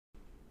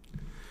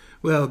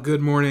Well, good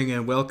morning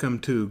and welcome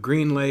to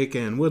Green Lake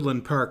and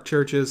Woodland Park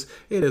churches.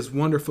 It is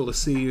wonderful to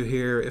see you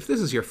here. If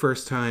this is your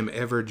first time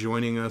ever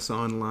joining us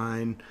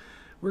online,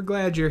 we're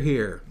glad you're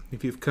here.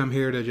 If you've come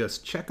here to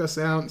just check us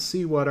out and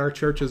see what our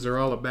churches are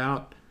all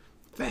about,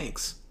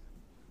 thanks.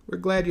 We're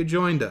glad you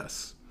joined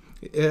us.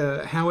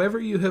 However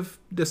you have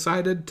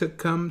decided to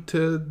come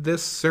to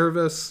this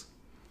service,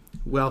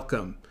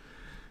 welcome.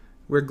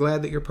 We're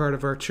glad that you're part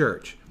of our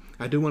church.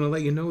 I do want to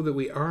let you know that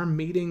we are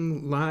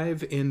meeting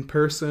live in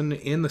person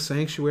in the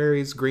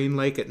sanctuaries, Green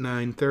Lake at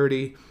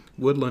 9:30,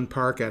 Woodland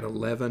Park at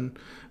 11.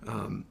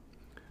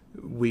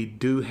 We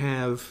do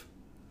have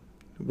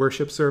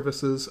worship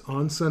services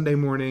on Sunday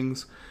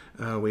mornings.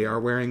 We are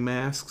wearing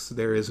masks.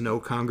 There is no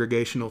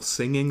congregational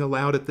singing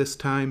allowed at this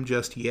time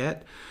just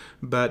yet,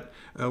 but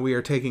we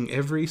are taking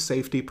every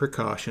safety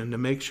precaution to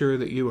make sure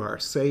that you are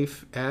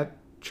safe at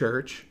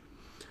church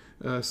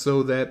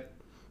so that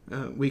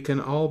we can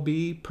all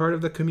be part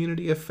of the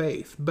community of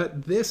faith.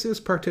 But this is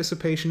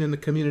participation in the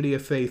community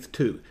of faith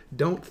too.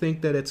 Don't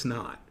think that it's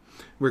not.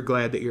 We're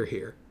glad that you're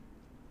here.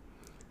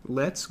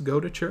 Let's go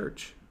to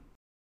church.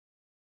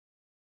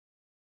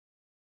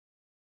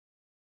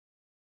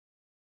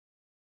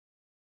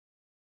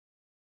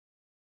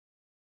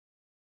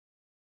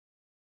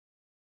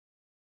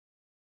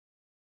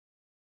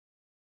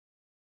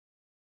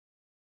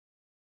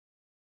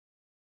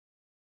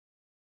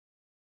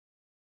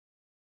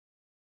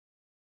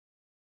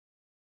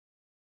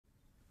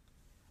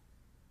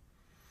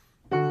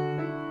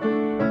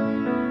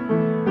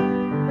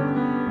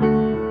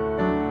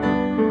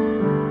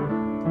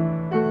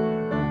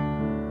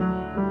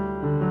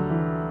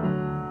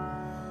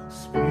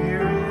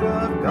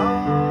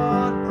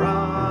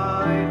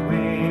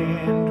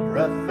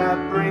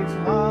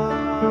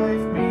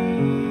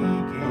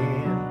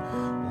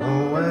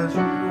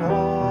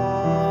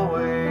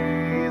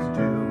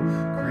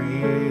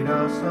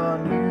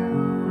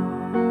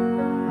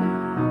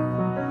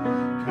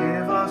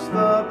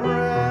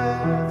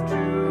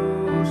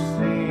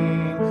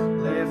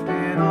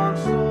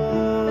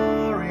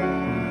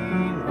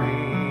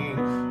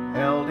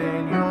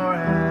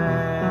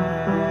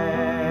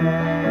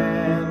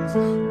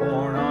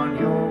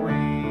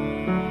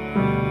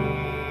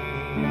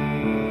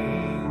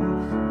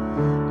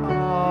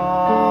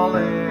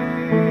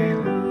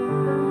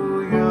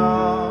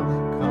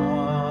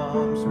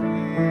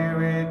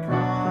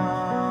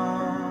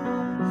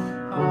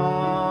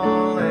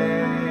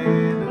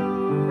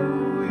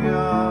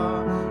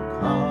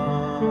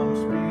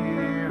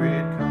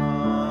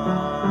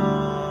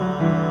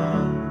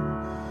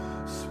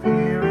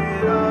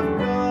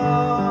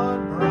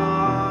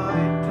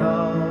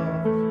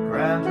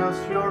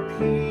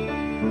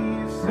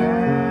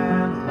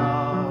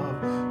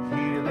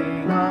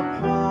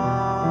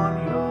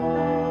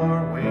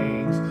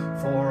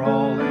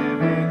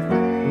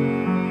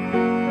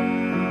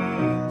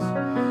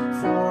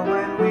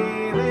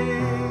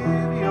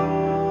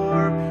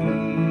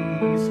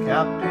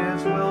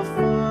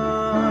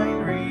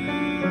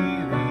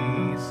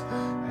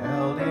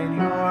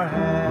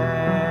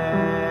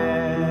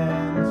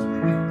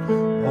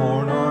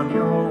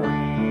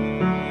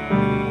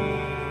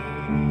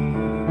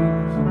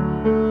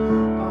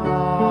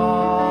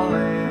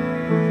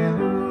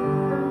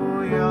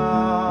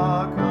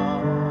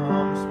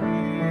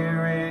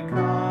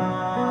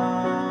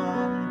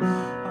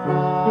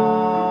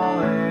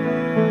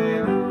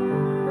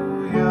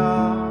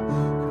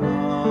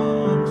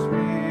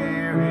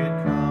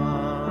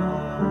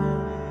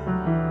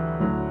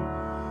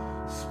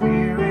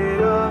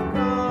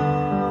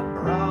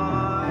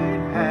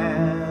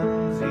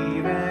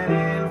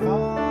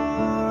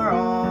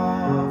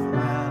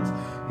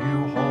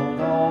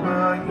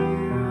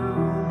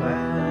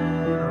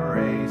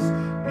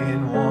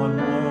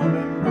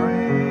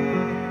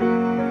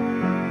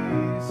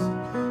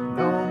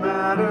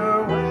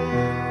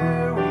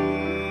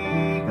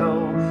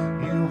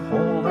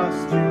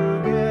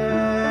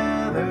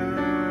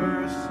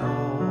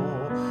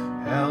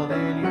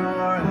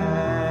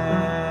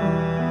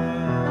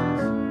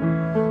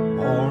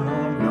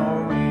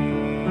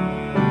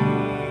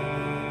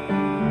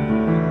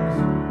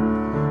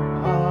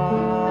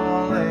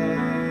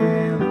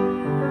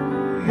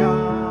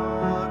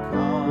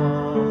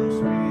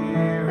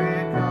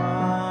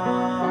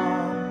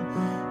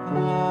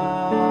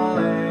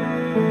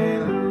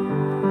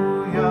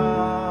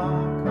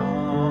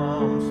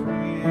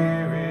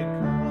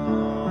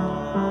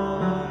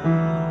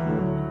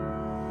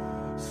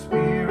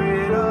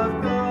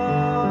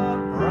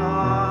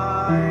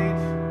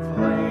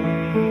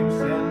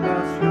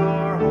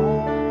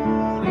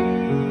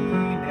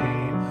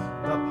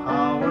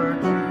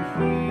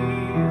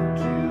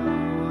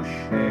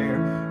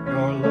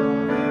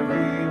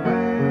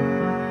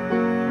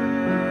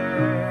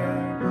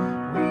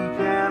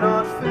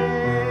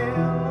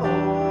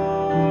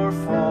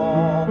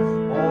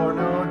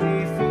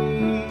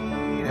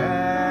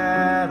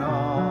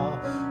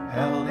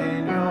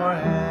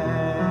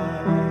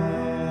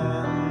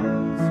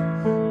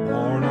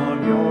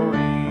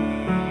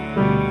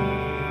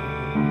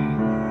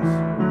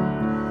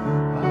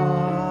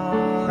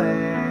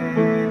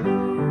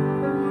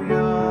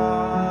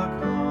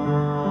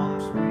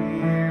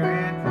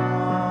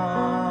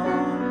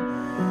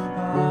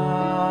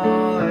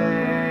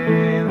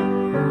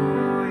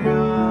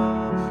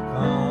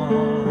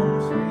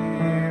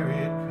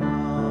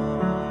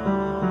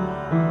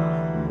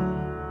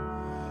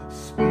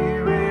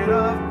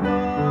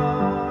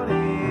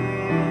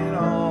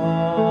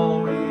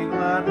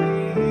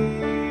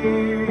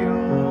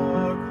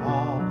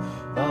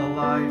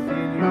 life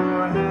in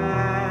your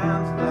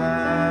hands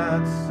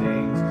that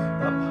sings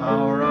the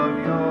power of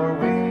your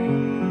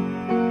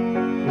wings.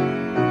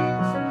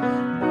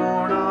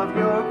 Born of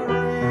your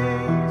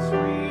grace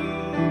we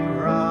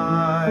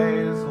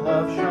rise,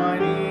 love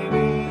shining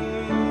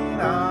in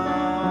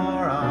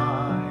our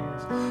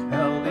eyes,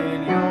 held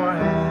in your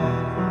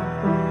hands,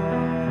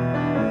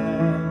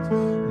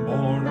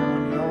 born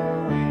on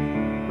your wings.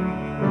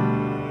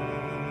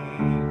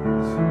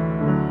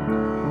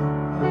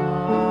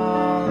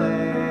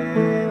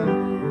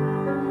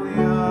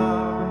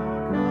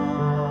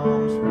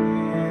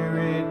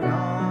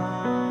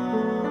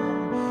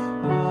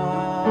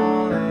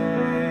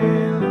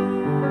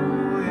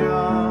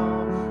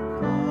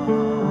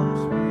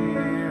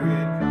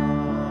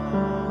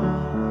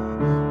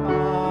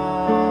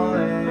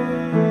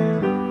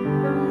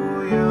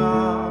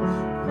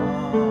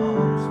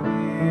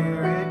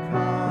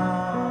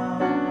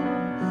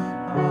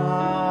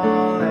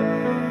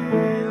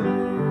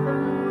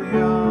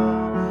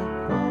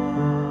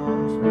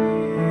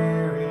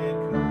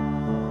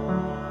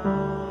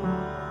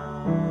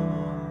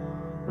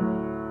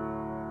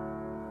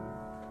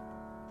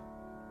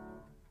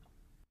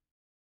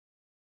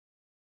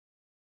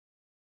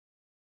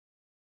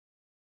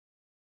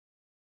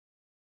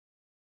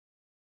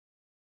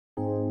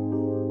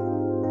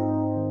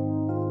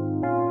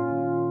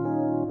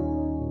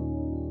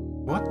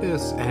 What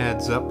this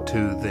adds up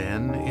to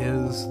then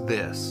is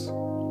this: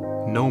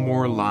 no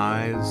more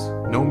lies,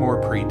 no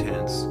more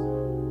pretense.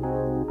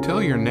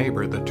 Tell your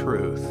neighbor the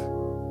truth.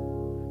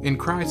 In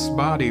Christ's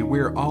body,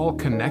 we're all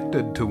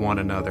connected to one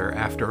another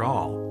after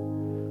all.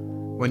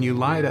 When you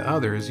lie to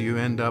others, you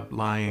end up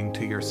lying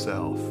to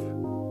yourself.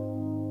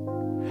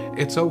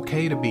 It's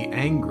okay to be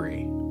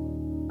angry,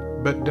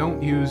 but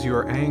don't use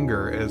your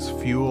anger as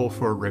fuel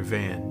for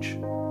revenge.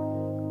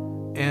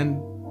 And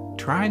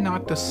try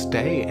not to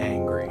stay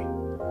angry.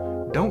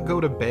 Don't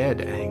go to bed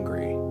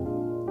angry.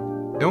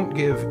 Don't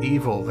give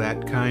evil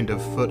that kind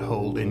of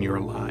foothold in your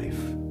life.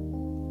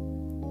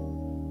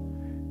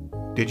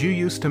 Did you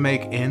used to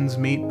make ends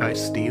meet by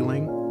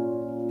stealing?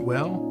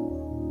 Well,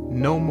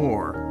 no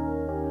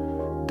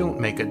more. Don't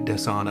make a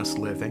dishonest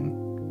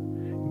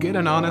living. Get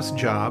an honest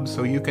job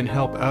so you can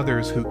help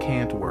others who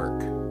can't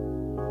work.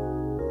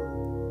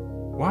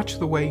 Watch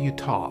the way you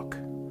talk.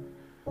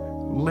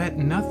 Let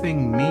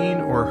nothing mean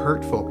or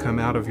hurtful come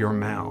out of your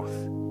mouth.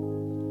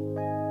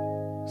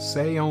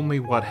 Say only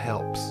what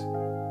helps,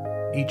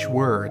 each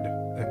word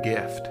a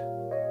gift.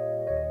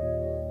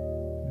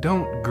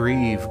 Don't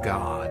grieve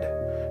God.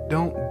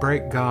 Don't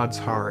break God's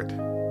heart.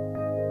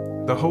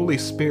 The Holy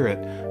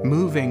Spirit,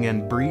 moving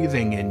and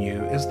breathing in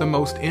you, is the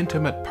most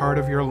intimate part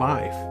of your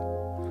life,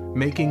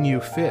 making you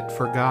fit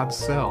for God's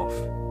self.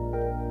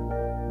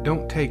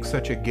 Don't take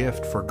such a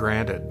gift for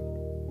granted.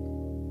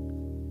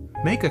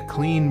 Make a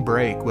clean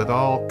break with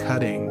all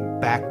cutting,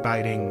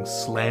 backbiting,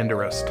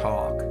 slanderous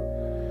talk.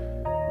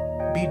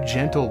 Be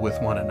gentle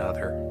with one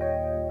another,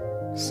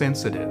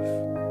 sensitive,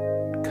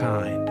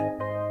 kind.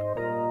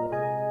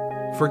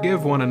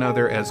 Forgive one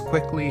another as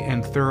quickly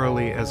and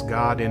thoroughly as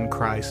God in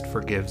Christ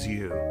forgives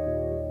you.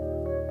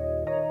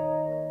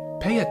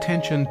 Pay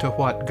attention to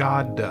what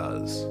God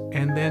does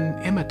and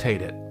then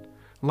imitate it,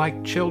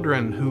 like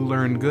children who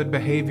learn good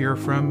behavior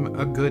from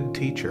a good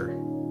teacher.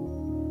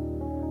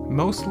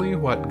 Mostly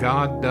what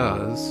God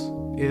does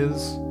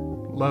is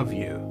love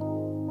you.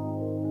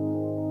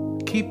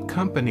 Keep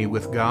company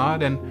with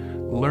God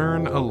and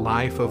learn a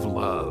life of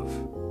love.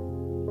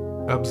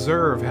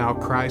 Observe how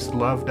Christ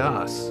loved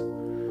us.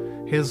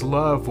 His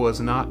love was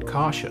not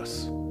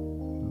cautious,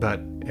 but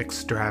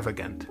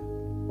extravagant.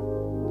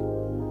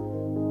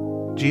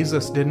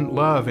 Jesus didn't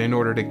love in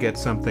order to get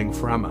something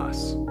from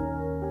us,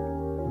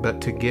 but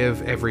to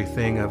give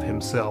everything of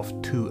himself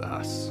to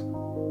us.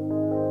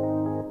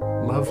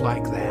 Love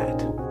like that.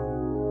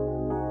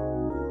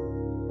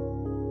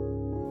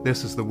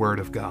 This is the Word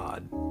of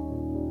God.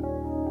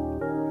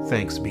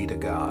 Thanks be to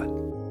God.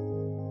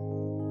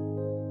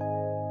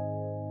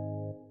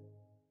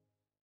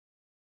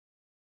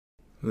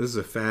 This is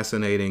a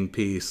fascinating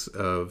piece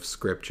of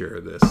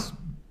scripture,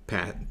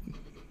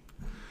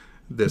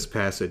 this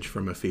passage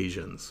from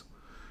Ephesians.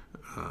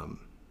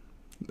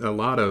 A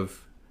lot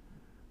of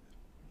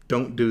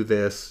don't do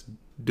this,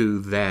 do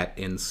that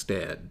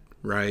instead,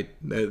 right?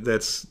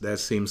 That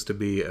seems to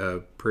be a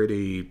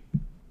pretty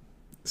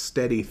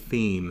steady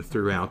theme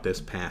throughout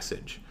this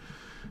passage.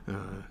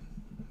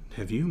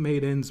 Have you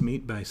made ends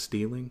meet by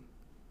stealing?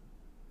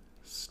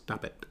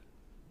 Stop it.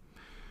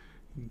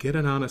 Get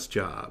an honest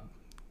job.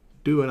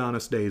 Do an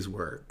honest day's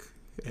work.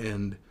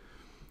 And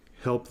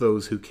help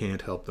those who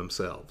can't help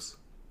themselves.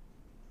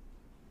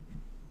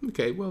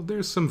 Okay, well,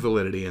 there's some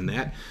validity in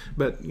that.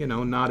 But,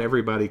 not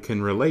everybody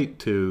can relate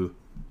to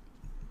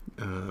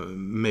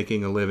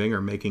making a living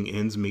or making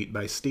ends meet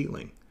by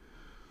stealing.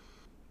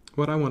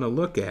 What I want to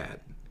look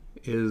at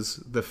is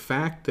the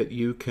fact that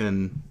you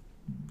can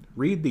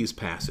read these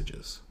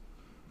passages,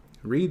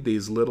 read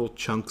these little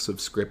chunks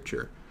of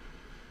scripture,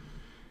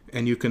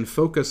 and you can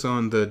focus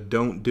on the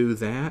don't do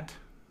that,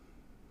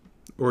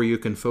 or you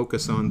can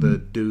focus on the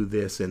do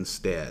this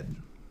instead.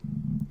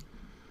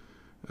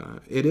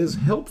 It is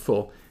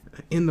helpful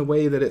in the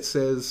way that it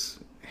says,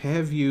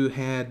 have you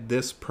had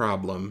this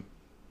problem?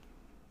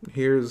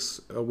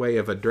 Here's a way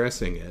of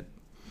addressing it.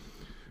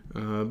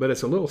 But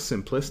it's a little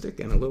simplistic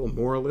and a little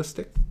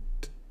moralistic,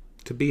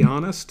 to be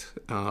honest.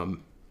 But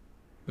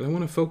I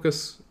want to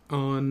focus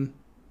on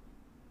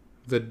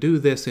the do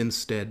this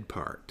instead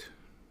part.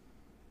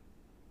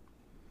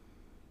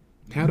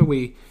 How do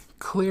we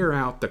clear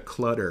out the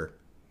clutter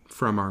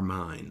from our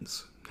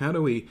minds? How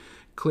do we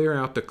clear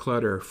out the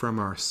clutter from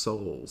our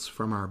souls,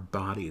 from our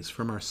bodies,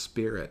 from our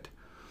spirit?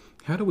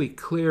 How do we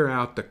clear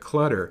out the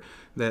clutter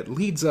that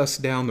leads us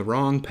down the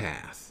wrong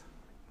path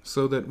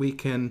so that we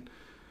can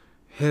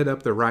head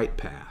up the right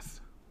path?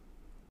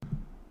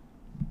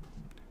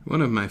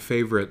 One of my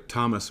favorite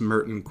Thomas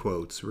Merton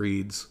quotes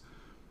reads,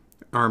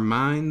 "Our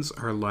minds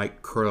are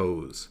like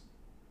crows.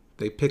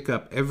 They pick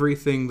up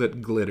everything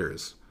that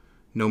glitters,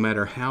 no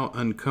matter how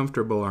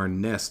uncomfortable our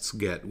nests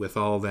get with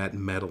all that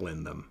metal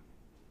in them."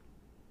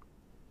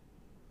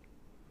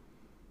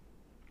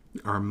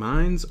 Our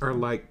minds are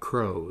like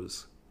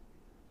crows.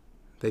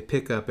 They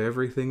pick up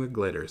everything that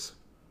glitters,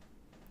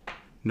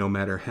 no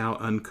matter how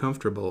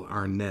uncomfortable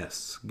our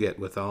nests get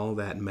with all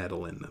that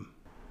metal in them.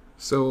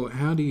 So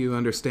how do you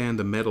understand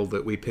the metal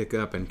that we pick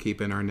up and keep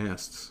in our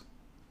nests?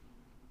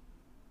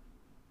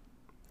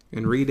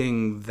 In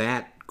reading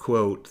that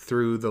quote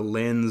through the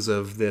lens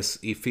of this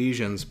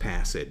Ephesians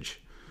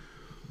passage,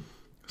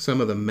 some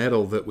of the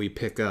metal that we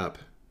pick up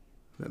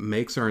that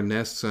makes our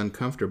nests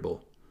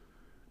uncomfortable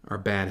are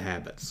bad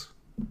habits.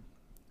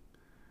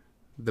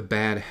 The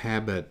bad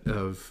habit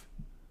of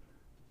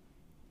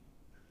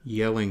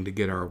yelling to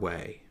get our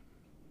way.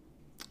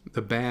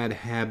 The bad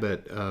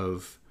habit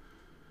of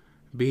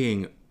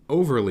being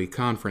overly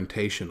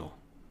confrontational.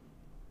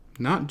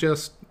 Not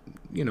just,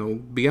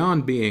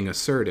 beyond being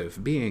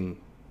assertive,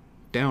 being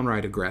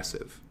downright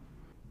aggressive.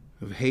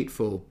 Of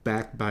hateful,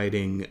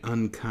 backbiting,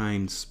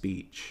 unkind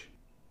speech.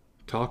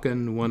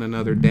 Talking one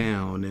another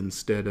down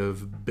instead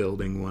of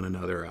building one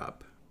another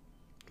up.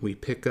 We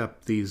pick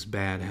up these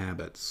bad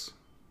habits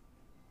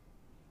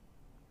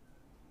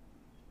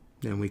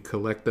and we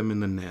collect them in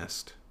the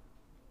nest.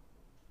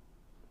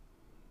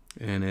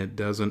 And it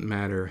doesn't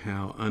matter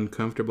how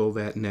uncomfortable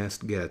that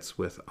nest gets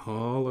with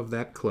all of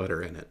that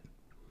clutter in it.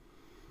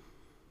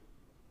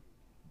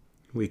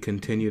 We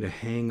continue to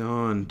hang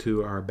on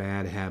to our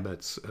bad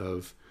habits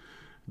of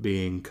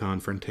being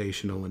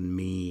confrontational and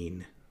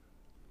mean,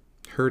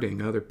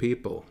 hurting other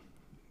people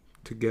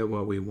to get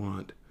what we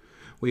want.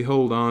 We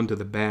hold on to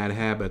the bad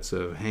habits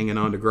of hanging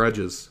on to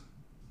grudges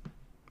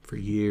for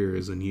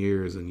years and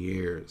years and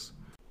years.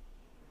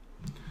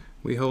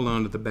 We hold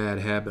on to the bad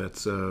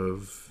habits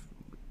of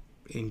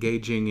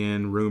engaging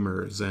in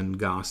rumors and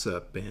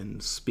gossip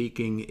and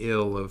speaking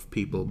ill of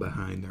people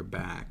behind their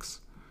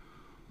backs.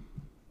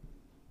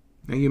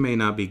 Now, you may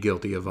not be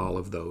guilty of all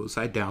of those.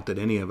 I doubt that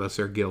any of us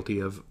are guilty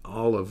of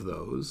all of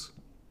those.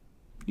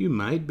 You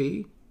might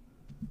be.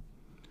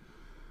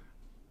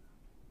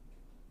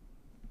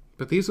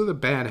 But these are the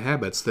bad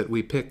habits that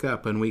we pick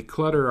up and we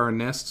clutter our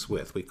nests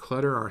with. We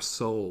clutter our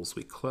souls.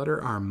 We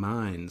clutter our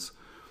minds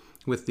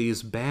with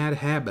these bad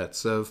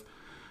habits of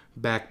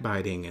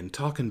backbiting and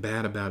talking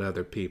bad about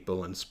other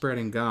people and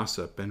spreading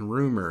gossip and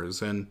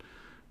rumors and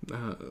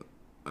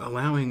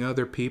allowing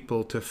other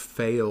people to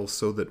fail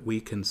so that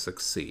we can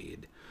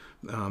succeed.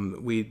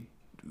 We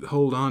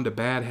hold on to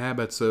bad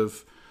habits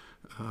of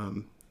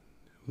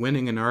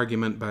winning an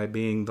argument by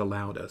being the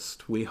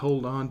loudest. We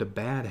hold on to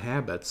bad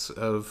habits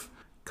of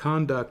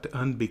conduct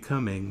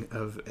unbecoming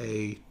of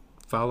a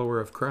follower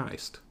of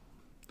Christ.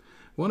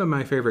 One of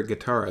my favorite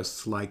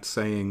guitarists liked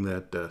saying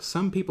that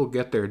some people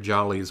get their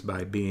jollies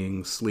by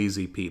being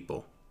sleazy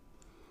people.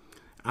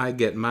 I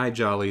get my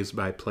jollies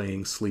by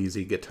playing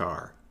sleazy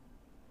guitar.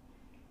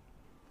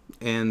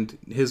 And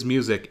his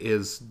music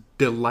is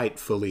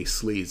delightfully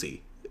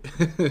sleazy.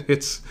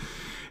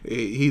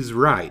 He's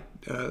right.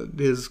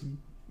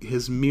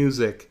 His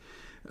music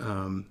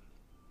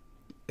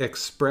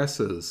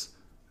expresses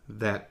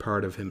that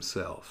part of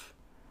himself.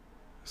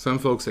 Some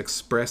folks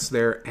express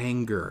their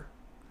anger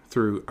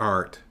through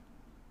art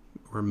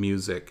or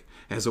music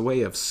as a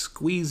way of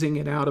squeezing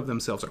it out of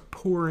themselves or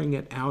pouring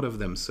it out of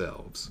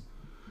themselves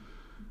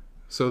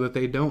so that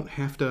they don't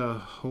have to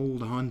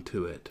hold on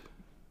to it,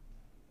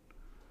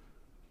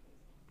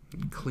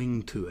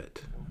 cling to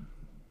it,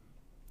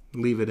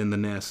 leave it in the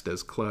nest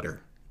as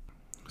clutter.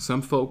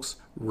 Some folks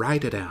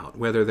write it out,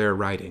 whether they're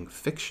writing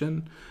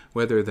fiction,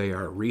 whether they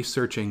are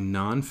researching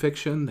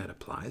nonfiction that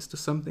applies to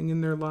something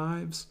in their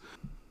lives,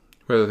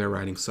 whether they're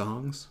writing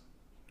songs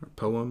or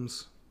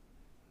poems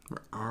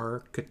or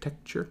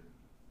architecture.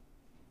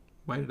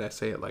 Why did I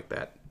say it like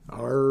that?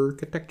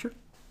 Architecture?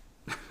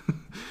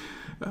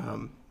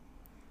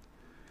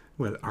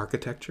 With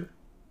architecture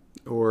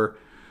or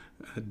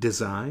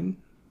design,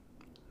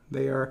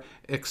 they are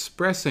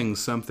expressing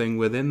something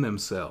within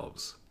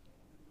themselves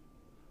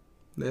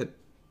that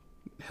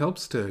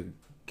helps to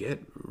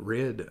get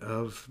rid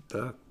of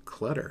the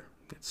clutter.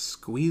 It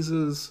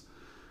squeezes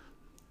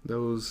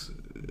those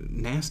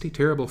nasty,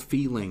 terrible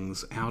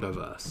feelings out of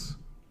us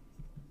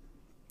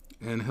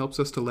and helps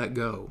us to let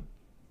go.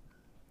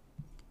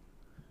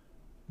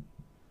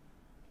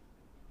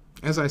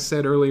 As I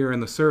said earlier in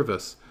the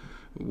service,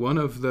 one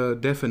of the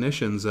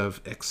definitions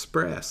of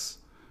express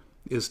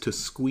is to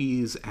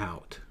squeeze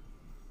out.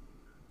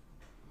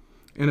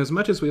 And as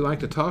much as we like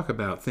to talk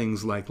about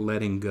things like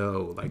letting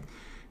go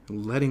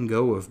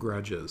of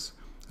grudges,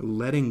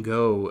 letting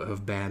go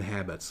of bad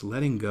habits,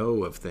 letting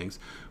go of things,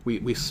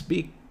 we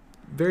speak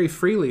very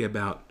freely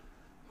about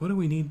what do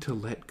we need to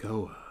let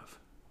go of.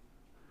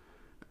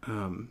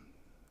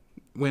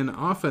 When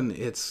often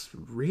it's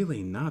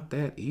really not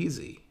that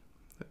easy.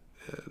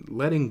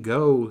 Letting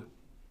go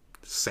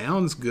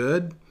sounds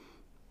good,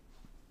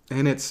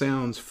 and it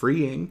sounds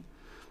freeing,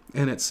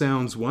 and it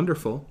sounds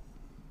wonderful.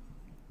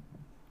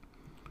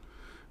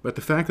 But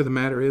the fact of the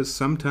matter is,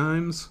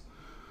 sometimes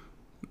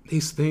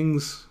these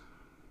things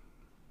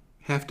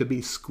have to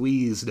be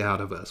squeezed out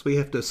of us. We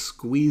have to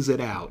squeeze it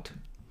out.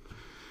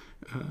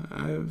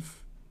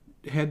 I've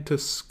had to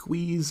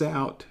squeeze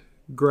out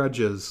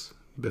grudges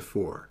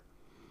before.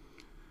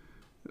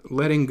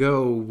 Letting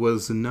go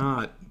was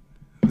not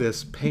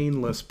this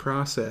painless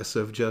process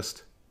of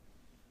just...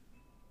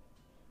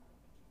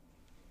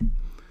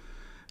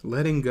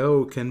 Letting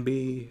go can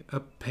be a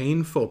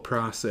painful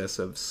process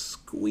of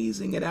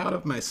squeezing it out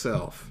of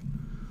myself.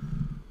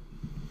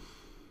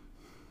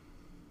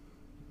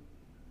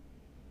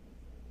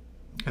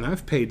 And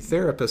I've paid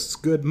therapists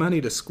good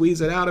money to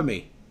squeeze it out of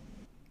me.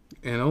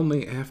 And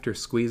only after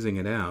squeezing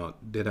it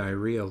out did I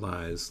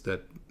realize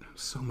that I'm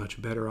so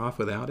much better off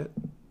without it.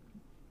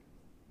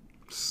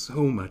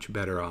 So much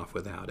better off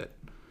without it.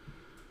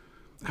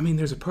 I mean,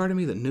 there's a part of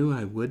me that knew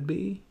I would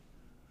be,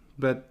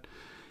 but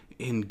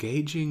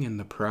engaging in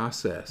the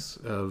process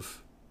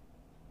of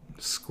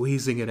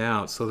squeezing it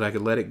out so that I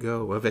could let it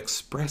go, of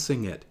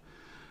expressing it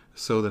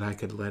so that I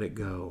could let it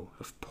go,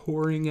 of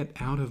pouring it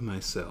out of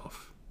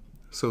myself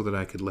so that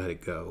I could let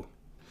it go.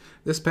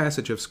 This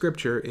passage of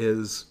Scripture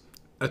is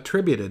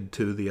attributed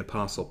to the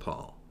Apostle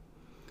Paul.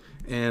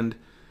 And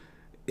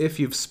if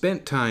you've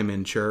spent time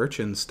in church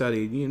and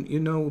studied, you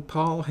know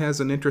Paul has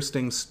an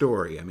interesting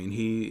story. I mean,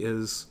 he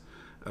is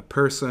a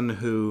person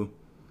who,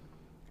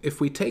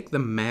 if we take the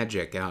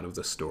magic out of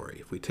the story,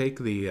 if we take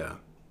the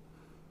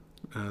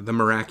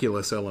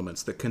miraculous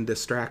elements that can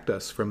distract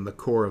us from the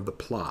core of the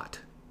plot,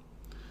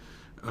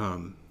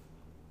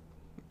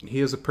 he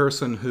is a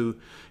person who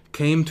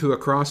came to a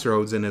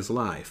crossroads in his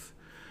life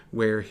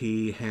where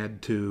he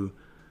had to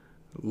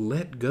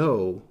let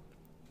go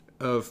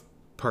of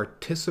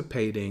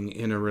participating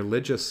in a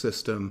religious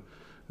system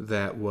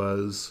that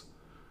was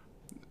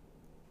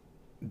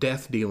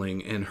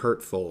death-dealing and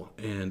hurtful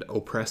and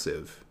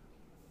oppressive,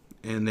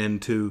 and then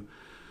to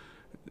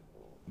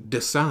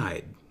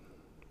decide,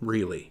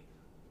 really,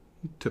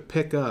 to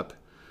pick up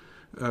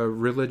a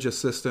religious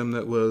system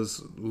that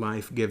was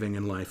life-giving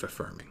and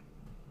life-affirming.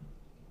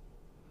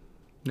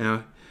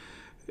 Now,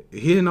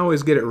 he didn't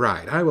always get it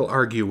right. I will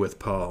argue with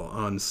Paul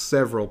on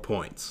several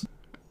points.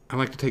 I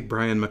like to take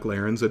Brian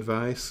McLaren's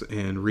advice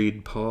and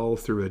read Paul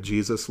through a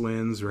Jesus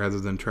lens rather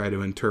than try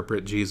to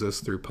interpret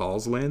Jesus through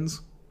Paul's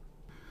lens.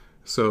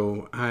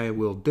 So I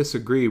will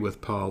disagree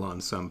with Paul on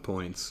some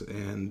points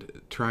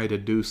and try to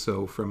do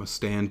so from a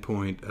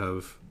standpoint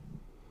of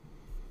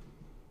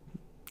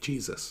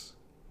Jesus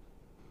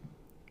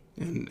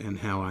and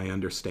how I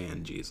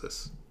understand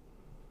Jesus.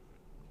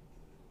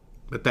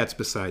 But that's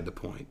beside the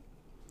point.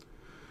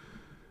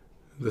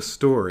 The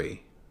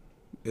story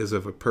is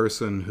of a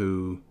person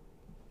who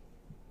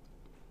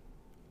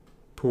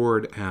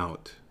poured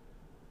out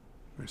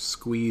or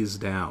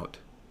squeezed out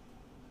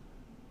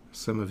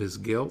some of his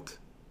guilt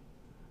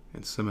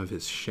and some of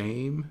his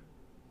shame.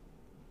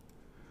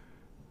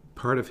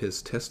 Part of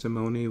his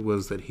testimony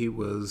was that he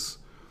was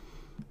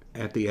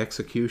at the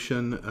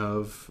execution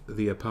of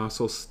the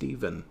Apostle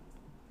Stephen.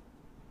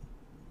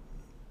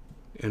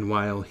 And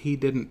while he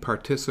didn't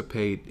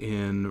participate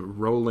in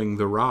rolling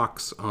the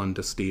rocks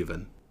onto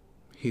Stephen,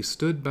 he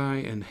stood by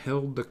and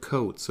held the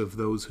coats of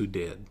those who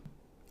did.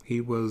 He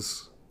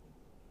was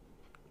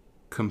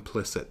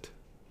complicit.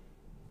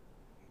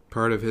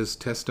 Part of his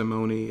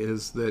testimony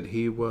is that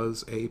he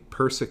was a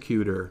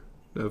persecutor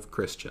of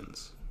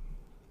Christians.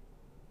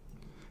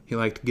 He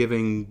liked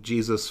giving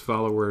Jesus'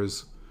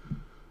 followers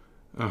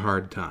a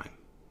hard time.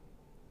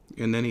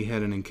 And then he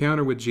had an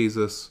encounter with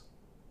Jesus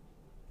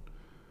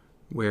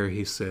where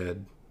he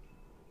said,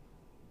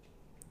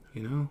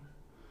 you know,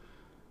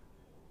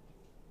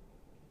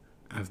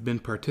 I've been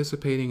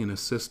participating in a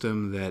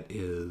system that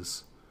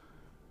is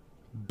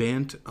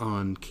bent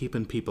on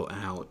keeping people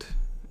out,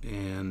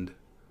 and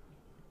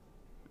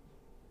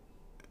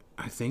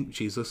I think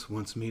Jesus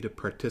wants me to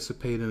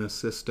participate in a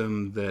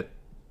system that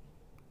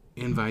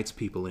invites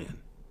people in.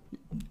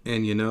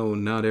 And you know,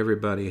 not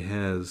everybody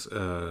has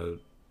a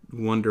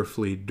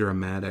wonderfully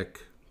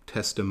dramatic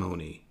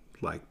testimony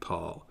like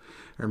Paul.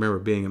 I remember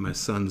being at my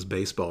son's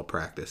baseball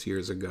practice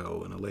years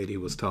ago, and a lady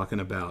was talking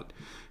about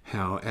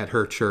how at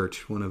her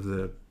church, one of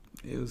the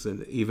It was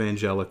an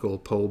evangelical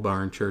pole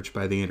barn church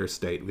by the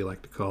interstate, we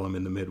like to call them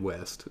in the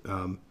Midwest.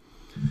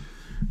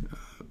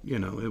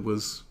 It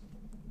was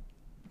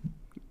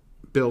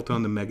built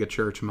on the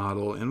megachurch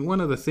model, and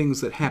one of the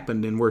things that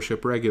happened in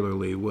worship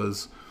regularly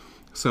was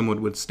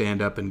someone would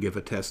stand up and give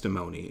a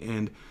testimony,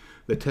 and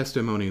the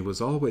testimony was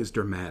always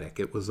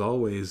dramatic. It was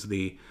always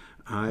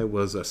I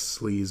was a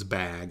sleaze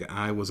bag,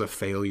 I was a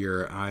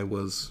failure, I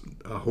was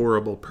a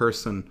horrible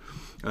person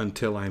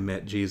until I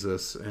met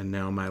Jesus, and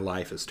now my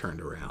life has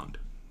turned around.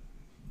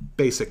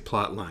 Basic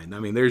plot line. I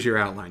mean, there's your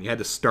outline. You had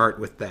to start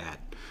with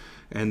that,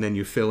 and then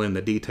you fill in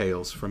the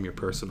details from your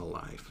personal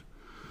life.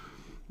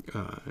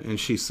 And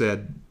she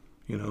said,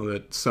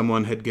 that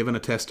someone had given a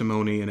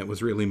testimony and it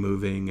was really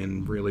moving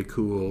and really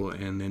cool,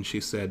 and then she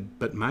said,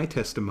 but my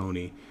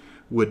testimony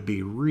would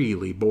be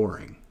really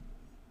boring.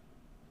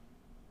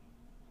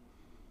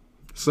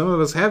 Some of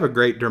us have a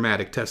great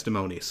dramatic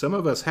testimony. Some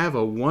of us have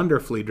a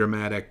wonderfully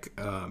dramatic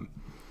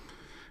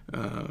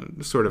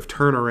sort of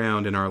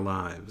turnaround in our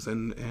lives.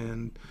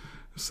 And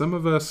some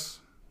of us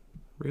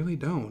really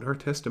don't. Our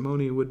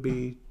testimony would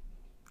be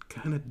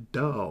kind of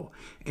dull.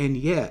 And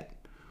yet,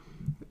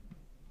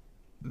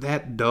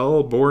 that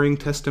dull, boring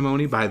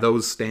testimony by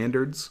those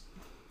standards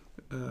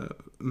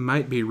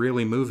might be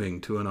really moving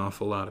to an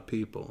awful lot of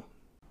people.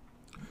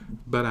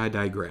 But I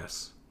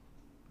digress.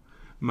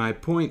 My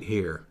point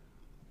here,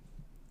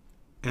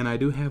 and I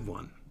do have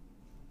one,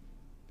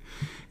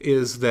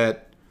 is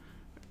that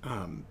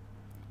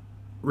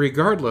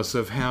regardless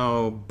of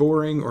how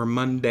boring or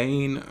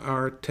mundane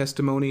our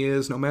testimony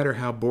is, no matter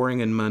how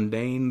boring and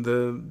mundane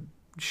the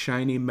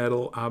shiny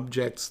metal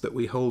objects that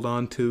we hold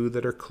on to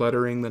that are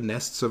cluttering the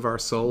nests of our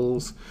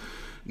souls,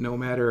 no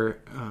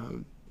matter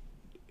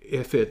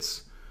if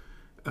it's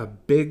a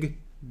big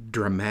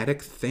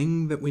dramatic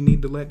thing that we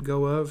need to let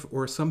go of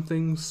or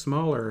something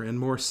smaller and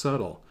more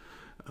subtle,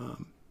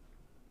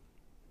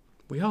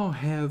 we all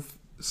have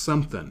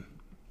something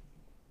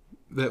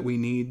that we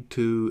need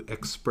to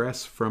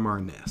express from our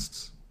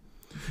nests.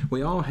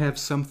 We all have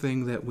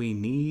something that we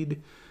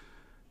need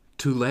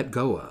to let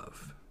go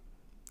of.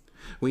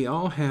 We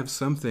all have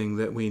something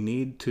that we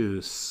need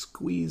to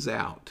squeeze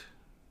out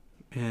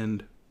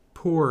and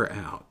pour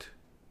out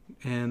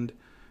and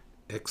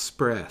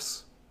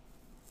express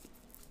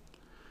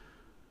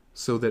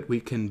so that we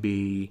can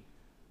be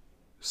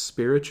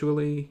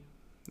spiritually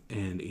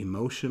and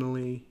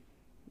emotionally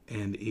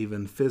and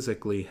even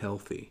physically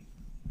healthy.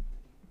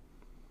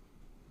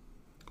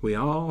 We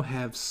all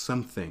have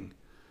something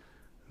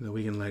that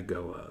we can let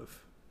go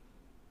of.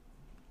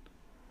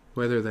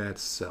 Whether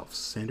that's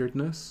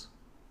self-centeredness,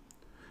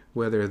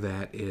 whether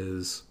that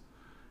is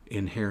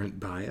inherent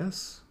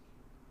bias,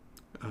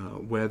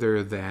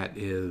 whether that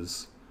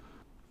is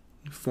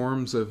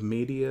forms of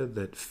media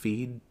that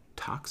feed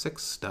toxic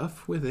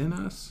stuff within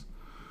us,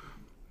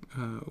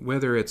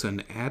 whether it's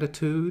an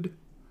attitude,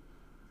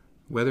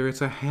 whether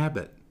it's a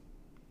habit,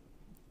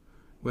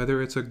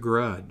 whether it's a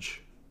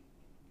grudge,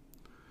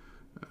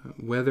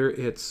 whether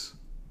it's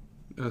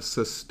a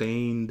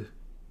sustained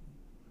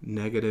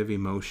negative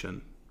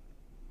emotion,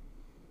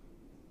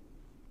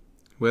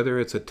 whether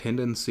it's a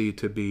tendency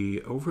to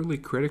be overly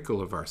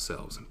critical of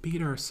ourselves and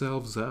beat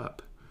ourselves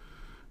up,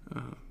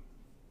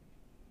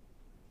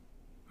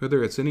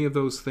 whether it's any of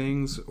those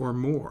things or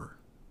more,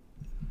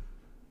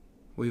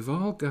 we've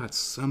all got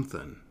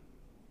something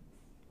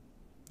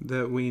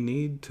that we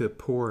need to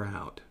pour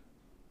out.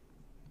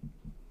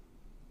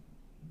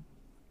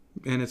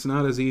 And it's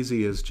not as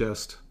easy as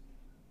just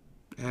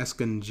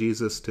asking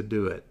Jesus to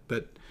do it.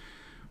 But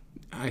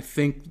I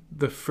think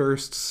the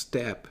first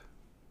step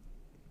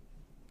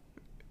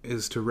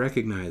is to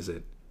recognize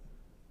it,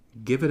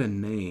 give it a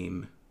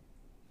name,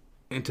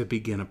 and to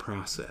begin a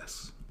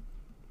process.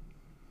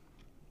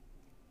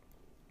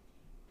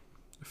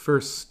 The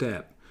first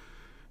step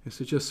is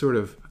to just sort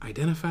of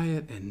identify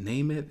it and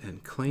name it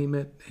and claim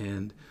it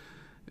and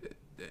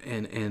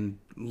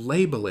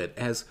label it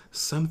as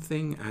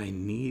something I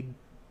need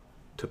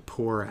to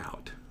pour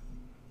out,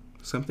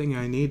 something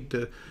I need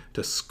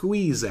to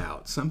squeeze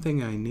out,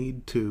 something I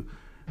need to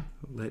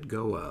let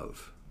go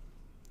of,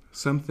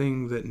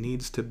 something that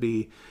needs to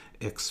be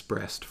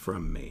expressed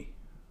from me.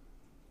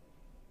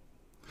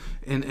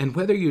 And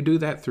whether you do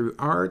that through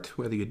art,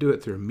 whether you do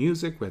it through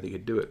music, whether you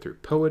do it through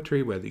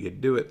poetry, whether you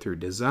do it through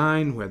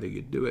design, whether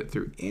you do it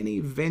through any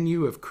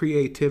venue of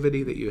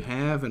creativity that you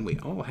have, and we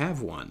all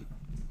have one,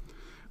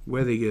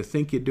 whether you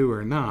think you do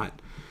or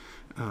not,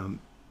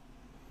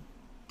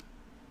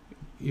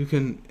 you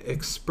can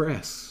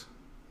express,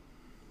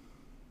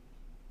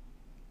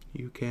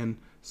 you can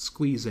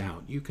squeeze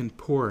out, you can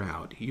pour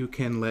out, you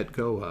can let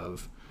go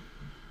of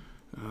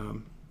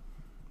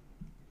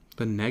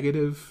the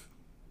negative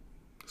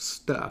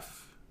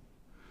stuff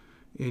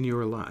in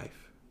your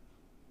life.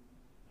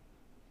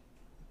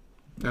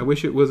 I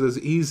wish it was as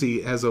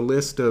easy as a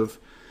list of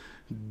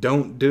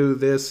don't do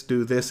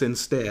this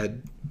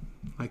instead,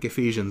 like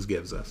Ephesians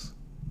gives us.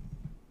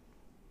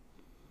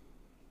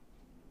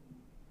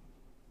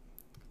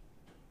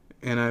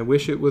 And I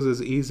wish it was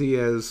as easy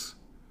as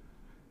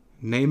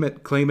name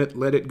it, claim it,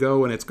 let it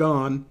go, and it's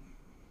gone.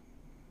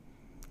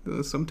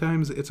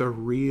 Sometimes it's a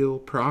real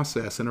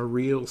process and a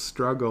real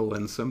struggle,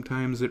 and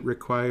sometimes it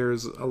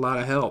requires a lot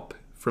of help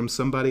from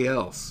somebody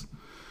else.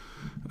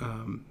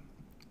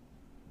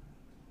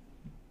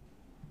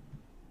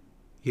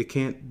 You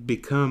can't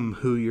become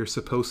who you're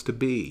supposed to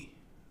be.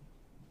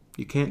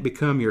 You can't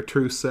become your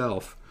true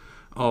self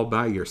all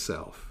by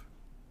yourself.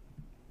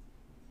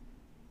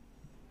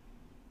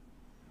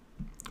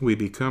 We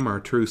become our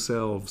true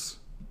selves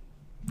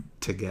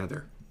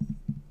together.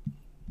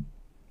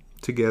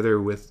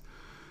 Together with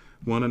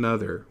one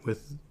another,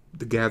 with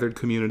the gathered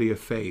community of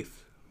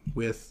faith,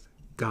 with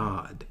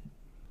God.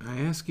 I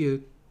ask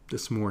you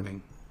this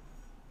morning,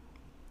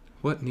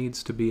 what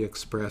needs to be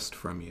expressed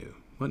from you?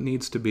 What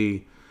needs to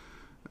be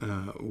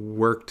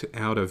worked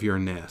out of your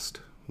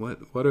nest?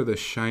 What are the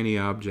shiny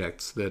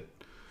objects that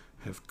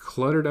have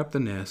cluttered up the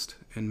nest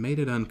and made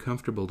it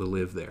uncomfortable to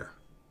live there?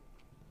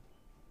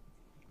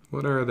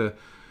 What are the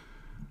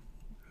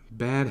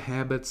bad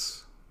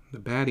habits, the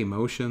bad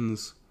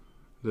emotions,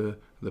 the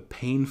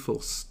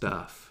painful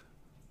stuff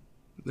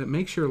that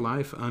makes your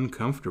life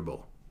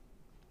uncomfortable?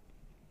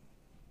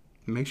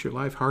 It makes your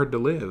life hard to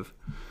live.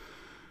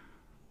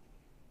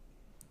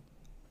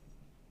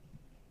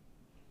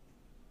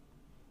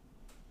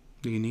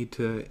 You need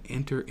to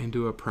enter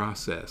into a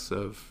process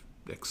of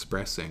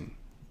expressing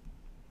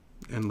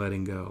and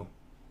letting go.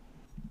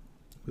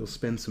 We'll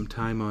spend some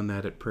time on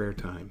that at prayer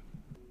time.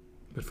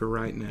 But for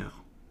right now,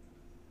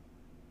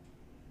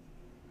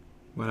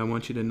 what I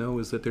want you to know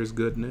is that there's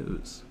good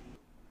news.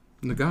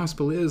 And the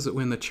gospel is that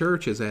when the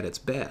church is at its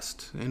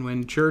best, and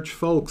when church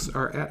folks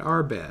are at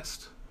our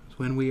best,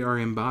 when we are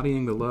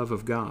embodying the love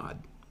of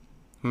God,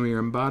 when we are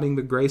embodying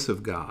the grace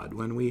of God,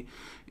 when we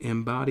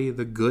embody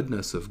the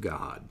goodness of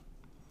God,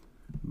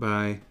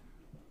 by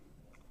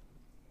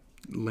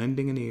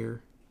lending an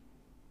ear,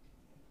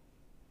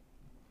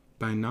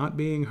 by not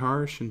being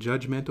harsh and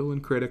judgmental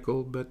and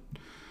critical, but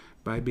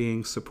by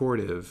being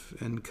supportive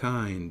and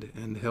kind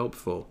and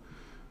helpful.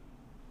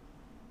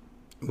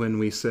 When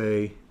we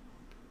say,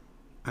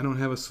 I don't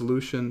have a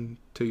solution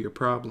to your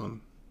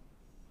problem,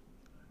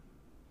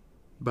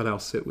 but I'll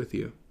sit with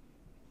you.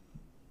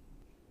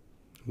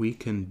 We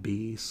can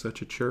be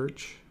such a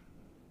church.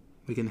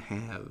 We can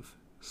have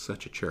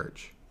such a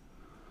church.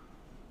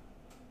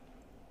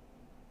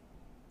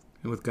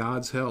 And with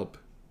God's help,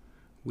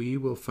 we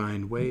will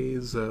find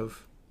ways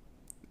of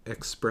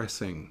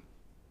expressing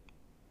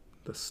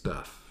the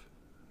stuff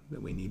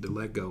that we need to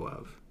let go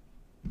of.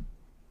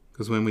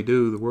 Because when we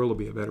do, the world will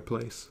be a better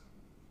place.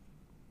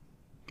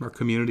 Our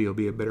community will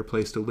be a better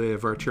place to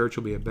live. Our church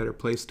will be a better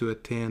place to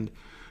attend.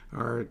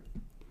 Our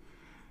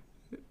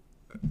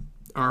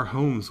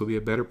homes will be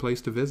a better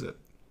place to visit.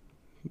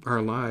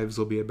 Our lives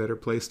will be a better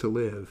place to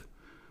live.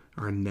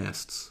 Our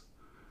nests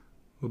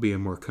will be a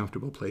more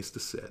comfortable place to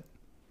sit.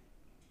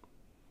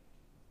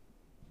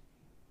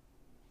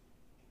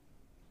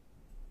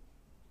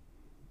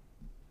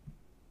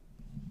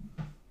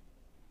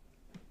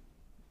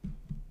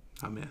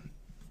 Amen.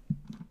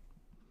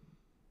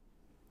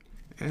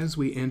 As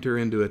we enter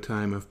into a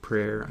time of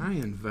prayer, I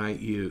invite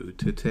you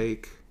to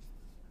take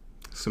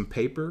some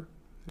paper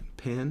and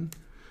pen,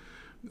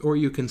 or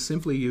you can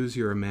simply use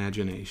your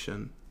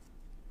imagination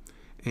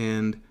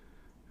and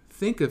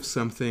think of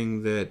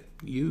something that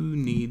you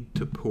need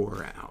to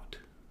pour out,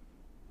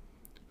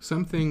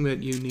 something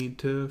that you need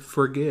to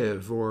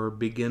forgive or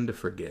begin to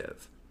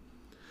forgive,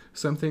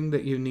 something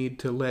that you need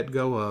to let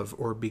go of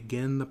or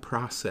begin the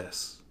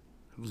process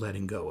of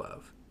letting go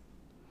of,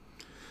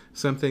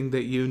 something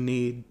that you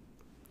need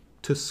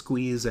to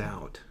squeeze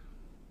out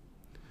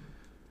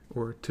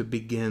or to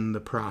begin the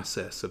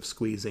process of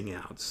squeezing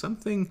out,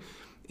 something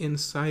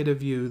inside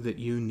of you that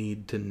you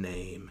need to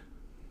name.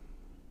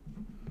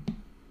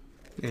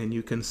 And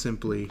you can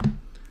simply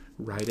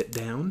write it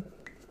down,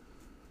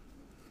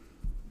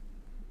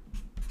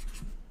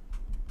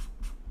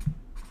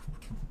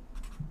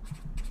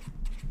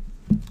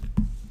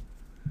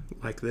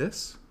 like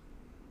this.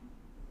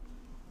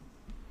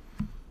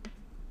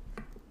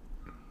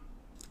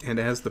 And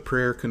as the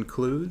prayer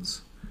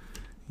concludes,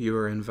 you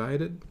are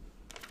invited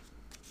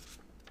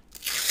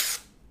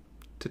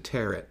to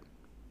tear it.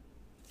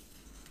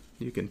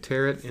 You can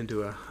tear it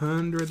into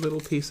 100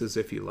 little pieces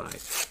if you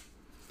like.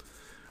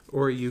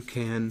 Or you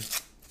can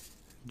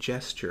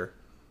gesture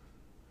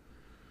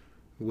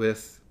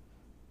with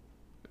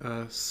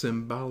a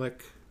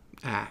symbolic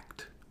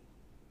act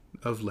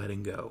of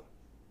letting go.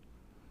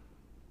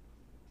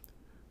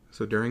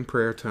 So during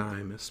prayer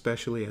time,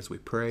 especially as we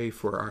pray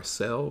for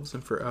ourselves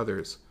and for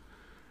others,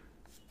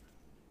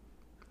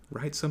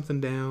 write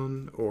something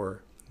down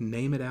or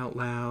name it out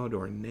loud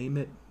or name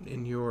it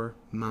in your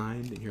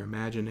mind, in your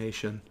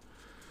imagination,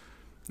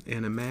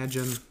 and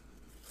imagine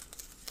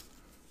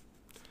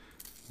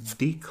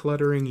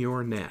decluttering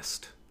your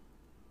nest.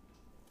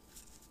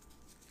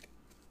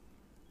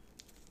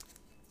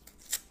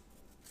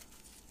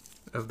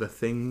 Of the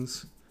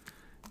things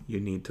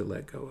you need to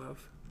let go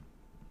of.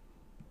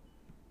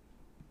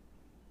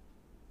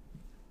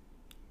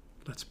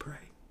 Let's pray.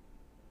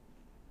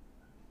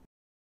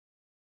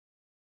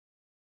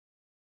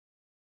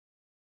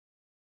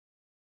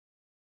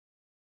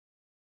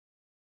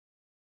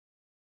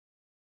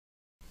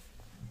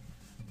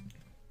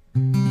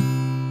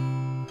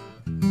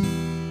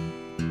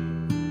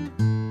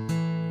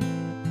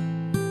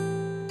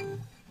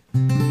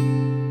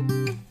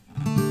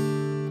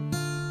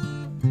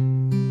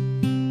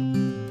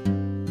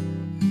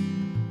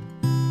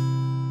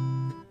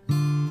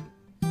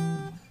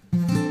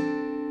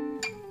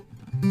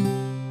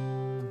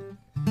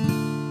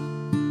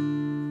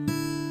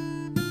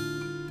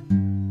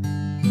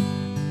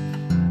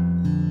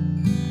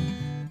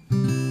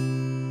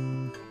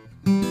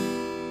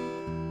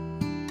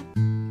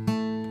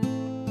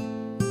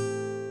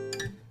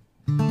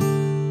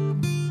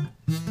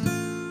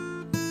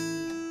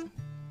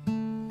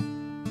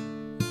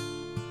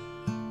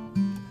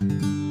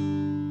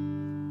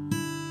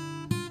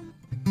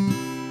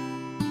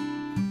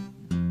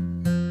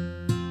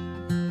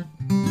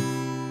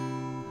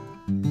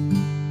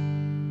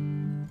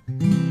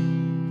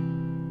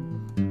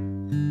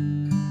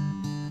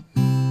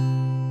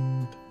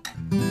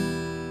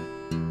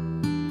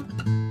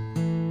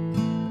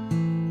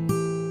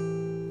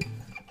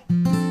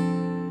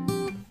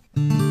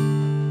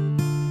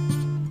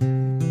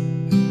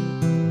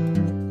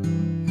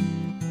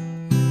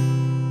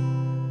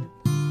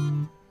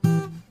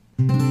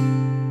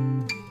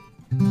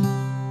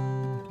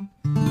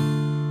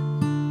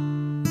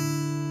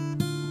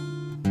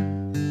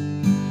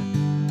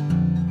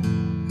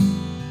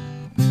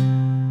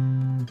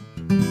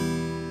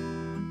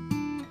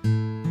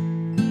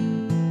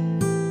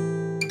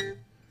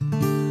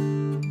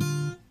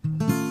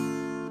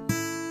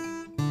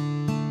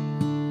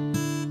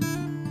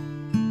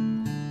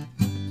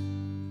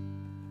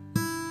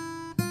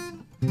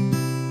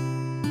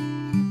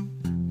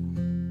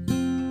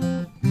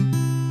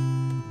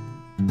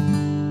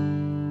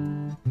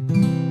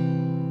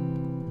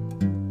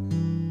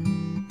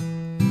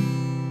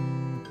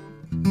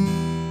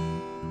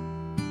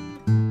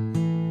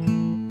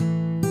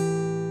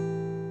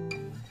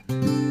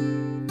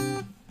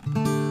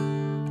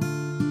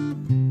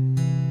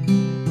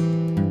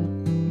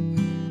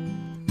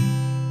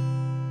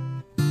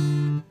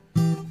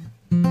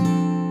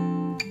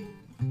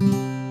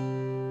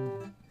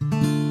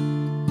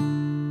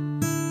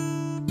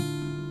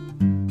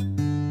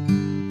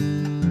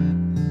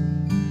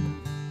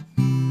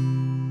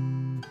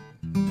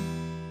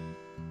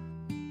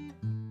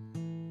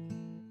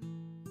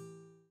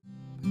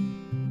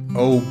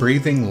 O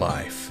breathing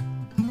life,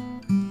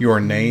 your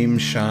name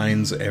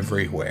shines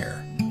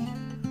everywhere.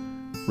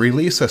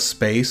 Release a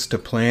space to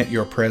plant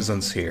your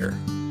presence here.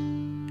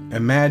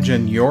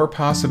 Imagine your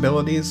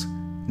possibilities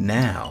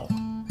now.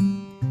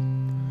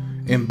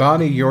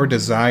 Embody your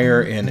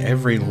desire in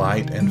every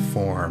light and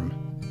form.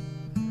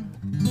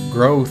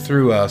 Grow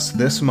through us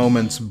this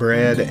moment's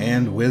bread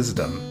and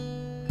wisdom.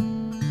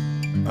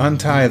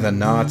 Untie the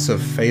knots of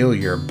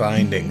failure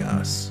binding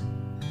us,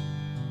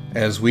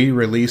 as we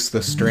release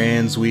the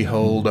strands we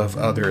hold of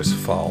others'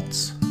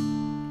 faults.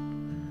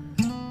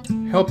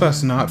 Help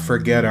us not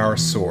forget our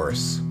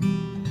source,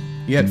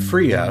 yet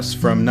free us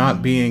from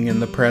not being in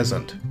the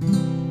present.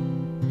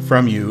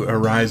 From you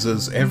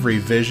arises every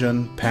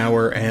vision,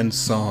 power, and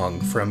song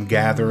from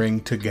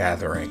gathering to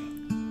gathering.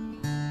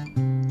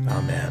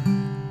 Amen.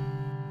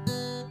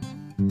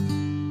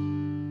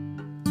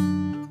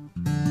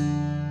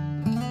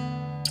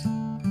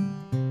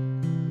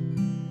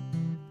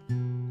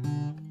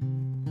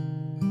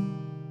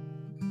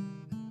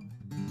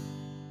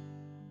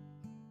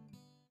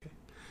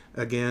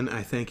 Again,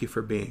 I thank you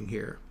for being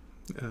here.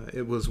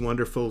 It was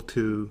wonderful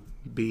to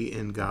be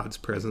in God's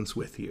presence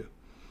with you.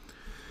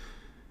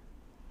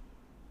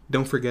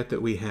 Don't forget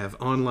that we have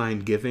online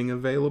giving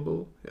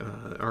available.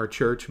 Our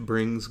church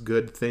brings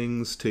good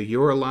things to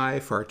your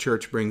life. Our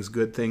church brings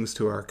good things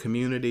to our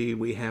community.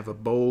 We have a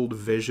bold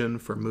vision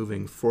for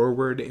moving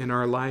forward in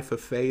our life of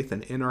faith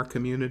and in our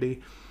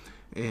community.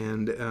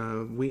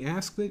 And we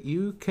ask that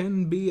you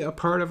can be a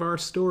part of our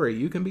story.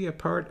 You can be a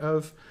part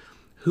of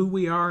who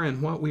we are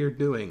and what we are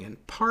doing.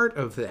 And part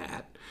of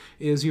that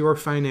is your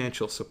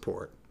financial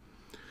support.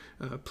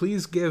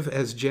 Please give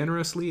as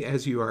generously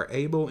as you are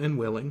able and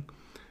willing.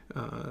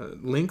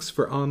 Links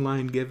for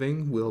online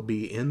giving will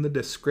be in the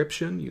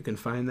description. You can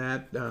find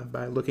that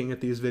by looking at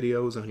these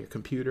videos on your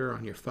computer,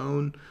 on your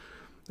phone.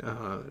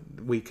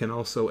 We can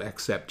also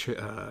accept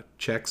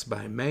checks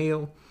by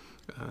mail,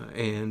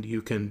 and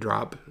you can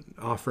drop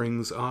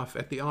offerings off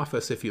at the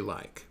office if you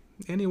like.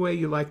 Any way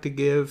you like to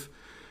give,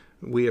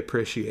 we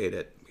appreciate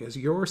it, because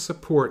your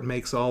support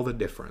makes all the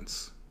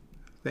difference.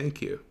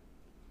 Thank you.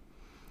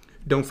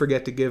 Don't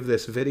forget to give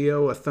this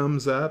video a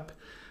thumbs up.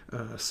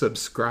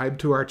 Subscribe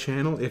to our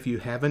channel if you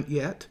haven't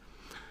yet.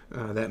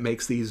 That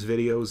makes these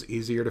videos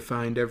easier to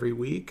find every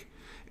week.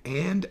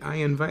 And I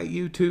invite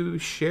you to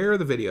share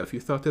the video. If you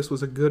thought this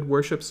was a good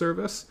worship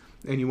service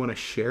and you want to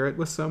share it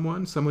with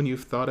someone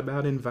you've thought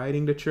about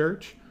inviting to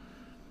church,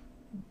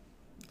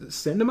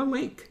 send them a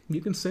link.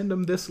 You can send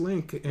them this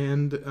link,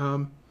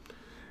 and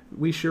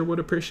we sure would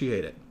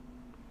appreciate it.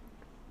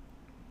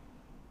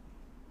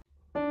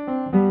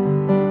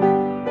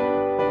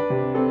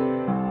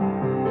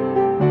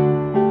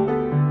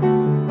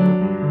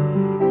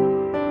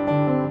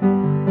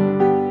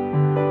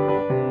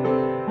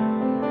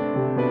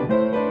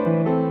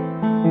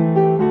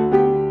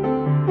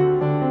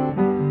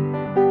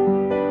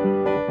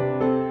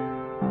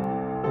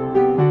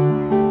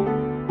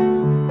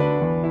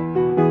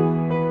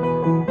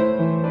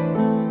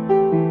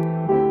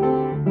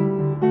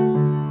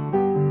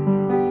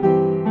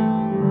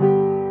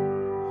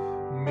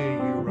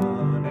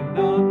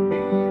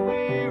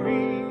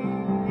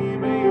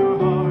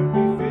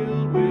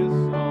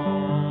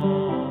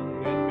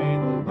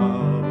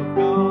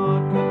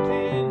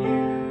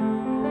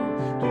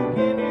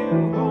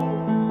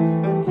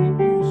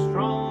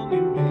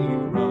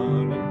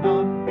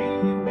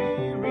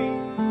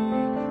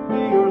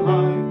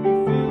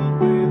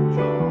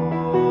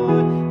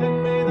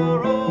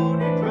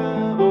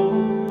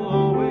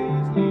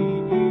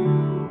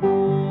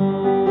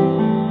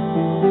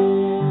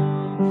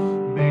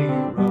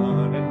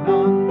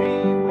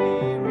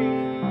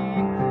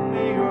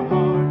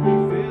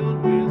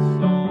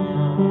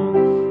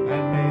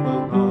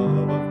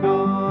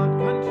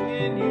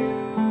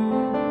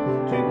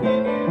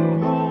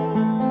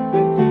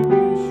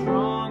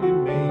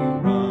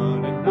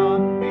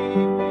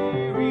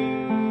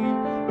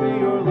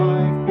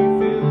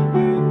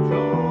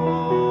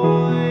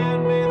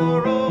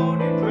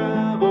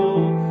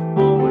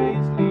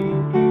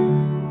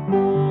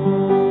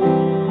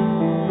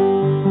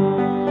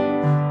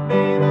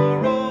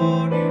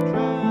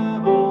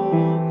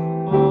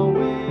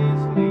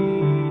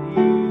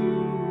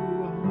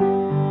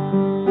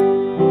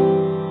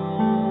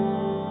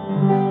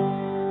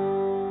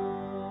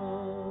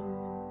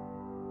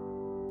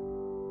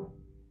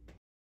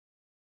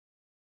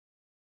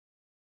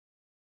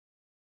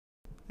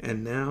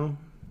 And now,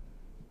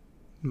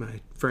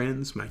 my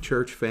friends, my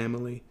church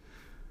family,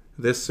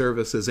 this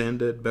service is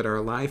ended, but our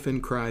life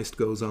in Christ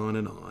goes on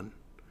and on.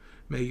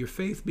 May your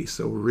faith be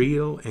so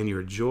real and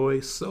your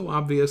joy so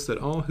obvious that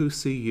all who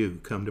see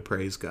you come to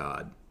praise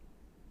God.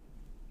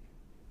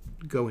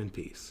 Go in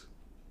peace.